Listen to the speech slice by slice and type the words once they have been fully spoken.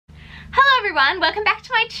everyone, welcome back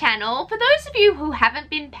to my channel. For those of you who haven't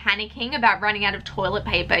been panicking about running out of toilet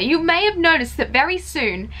paper, you may have noticed that very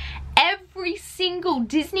soon every single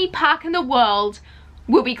Disney park in the world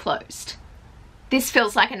will be closed. This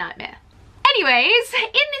feels like a nightmare. Anyways,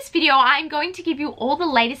 in this video I'm going to give you all the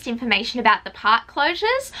latest information about the park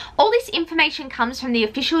closures. All this information comes from the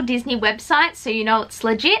official Disney website, so you know it's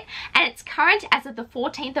legit, and it's current as of the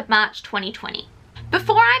 14th of March 2020.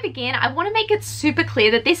 Before I begin, I want to make it super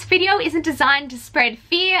clear that this video isn't designed to spread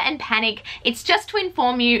fear and panic. It's just to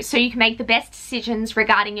inform you so you can make the best decisions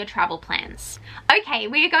regarding your travel plans. Okay,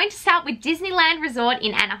 we are going to start with Disneyland Resort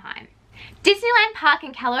in Anaheim. Disneyland Park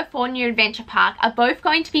and California Adventure Park are both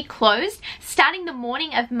going to be closed starting the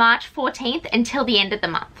morning of March 14th until the end of the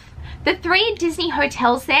month. The 3 Disney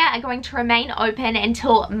hotels there are going to remain open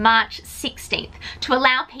until March 16th to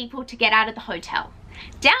allow people to get out of the hotel.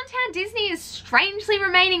 Downtown Disney is strangely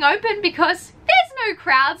remaining open because there's no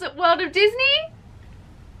crowds at World of Disney.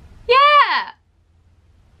 Yeah!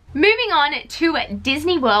 Moving on to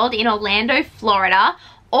Disney World in Orlando, Florida.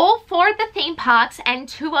 All 4 of the theme parks and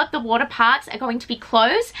 2 of the water parks are going to be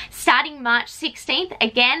closed starting March 16th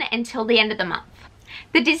again until the end of the month.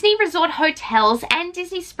 The Disney Resort hotels and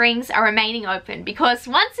Disney Springs are remaining open because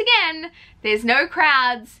once again, there's no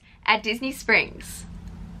crowds at Disney Springs.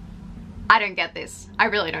 I don't get this. I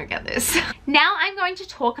really don't get this. Now I'm going to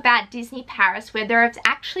talk about Disney Paris, where there have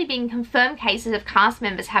actually been confirmed cases of cast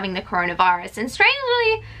members having the coronavirus, and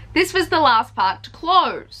strangely, this was the last park to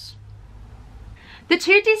close. The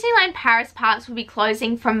 2 Disneyland Paris parks will be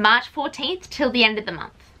closing from March 14th till the end of the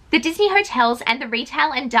month. The Disney hotels and the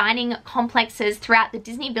retail and dining complexes throughout the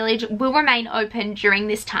Disney Village will remain open during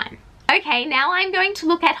this time. Okay, now I'm going to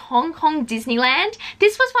look at Hong Kong Disneyland.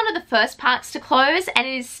 This was one of the first parks to close and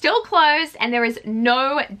it is still closed and there is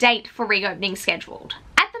no date for reopening scheduled.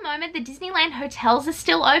 At the moment, the Disneyland hotels are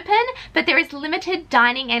still open, but there is limited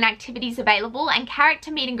dining and activities available and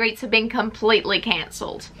character meet and greets have been completely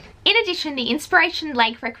cancelled. In addition, the Inspiration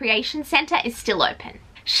Lake Recreation Centre is still open.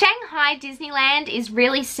 Shanghai Disneyland is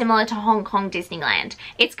really similar to Hong Kong Disneyland.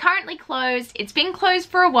 It's currently closed, it's been closed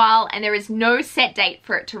for a while, and there is no set date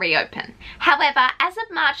for it to reopen. However, as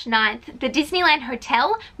of March 9th, the Disneyland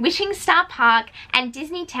Hotel, Wishing Star Park, and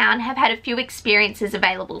Disney Town have had a few experiences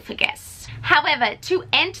available for guests. However, to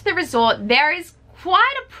enter the resort, there is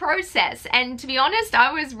quite a process, and to be honest,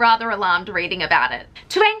 I was rather alarmed reading about it.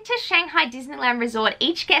 To enter Shanghai Disneyland Resort,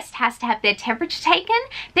 each guest has to have their temperature taken,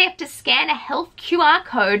 they have to scan a health QR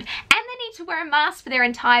code, and they need to wear a mask for their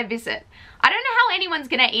entire visit. I don't know how anyone's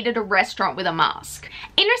gonna eat at a restaurant with a mask.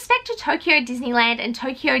 In respect to Tokyo Disneyland and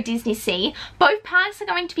Tokyo Disney Sea, both parks are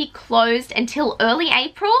going to be closed until early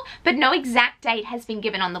April, but no exact date has been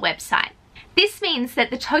given on the website. This means that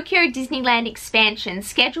the Tokyo Disneyland expansion,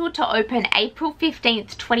 scheduled to open April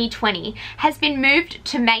 15th, 2020, has been moved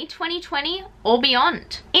to May 2020 or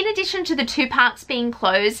beyond. In addition to the 2 parks being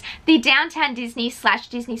closed, the Downtown Disney /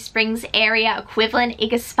 Disney Springs area equivalent,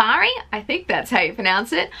 Igaspari, I think that's how you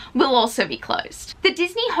pronounce it, will also be closed. The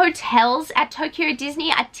Disney hotels at Tokyo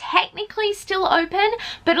Disney are technically still open,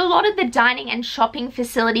 but a lot of the dining and shopping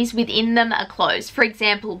facilities within them are closed. For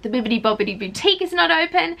example, the Bibbidi Bobbidi Boutique is not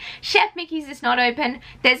open, Chef Mickey's is not open.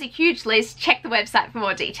 There's a huge list. Check the website for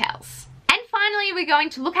more details. And finally, we're going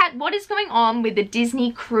to look at what is going on with the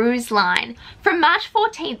Disney Cruise Line. From March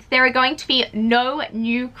 14th, there are going to be no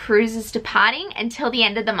new cruises departing until the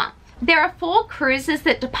end of the month. There are 4 cruises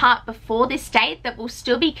that depart before this date that will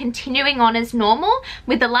still be continuing on as normal,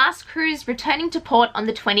 with the last cruise returning to port on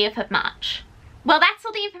the 20th of March. Well, that's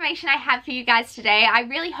all the information I have for you guys today. I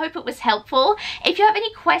really hope it was helpful. If you have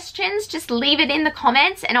any questions, just leave it in the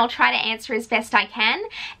comments and I'll try to answer as best I can.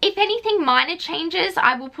 If anything minor changes,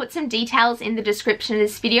 I will put some details in the description of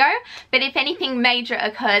this video, but if anything major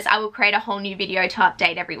occurs, I will create a whole new video to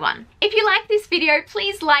update everyone. If you like this video,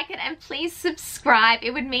 please like it and please subscribe.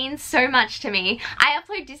 It would mean so much to me. I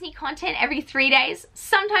upload Disney content every 3 days,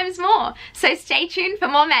 sometimes more, so stay tuned for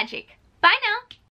more magic. Bye now!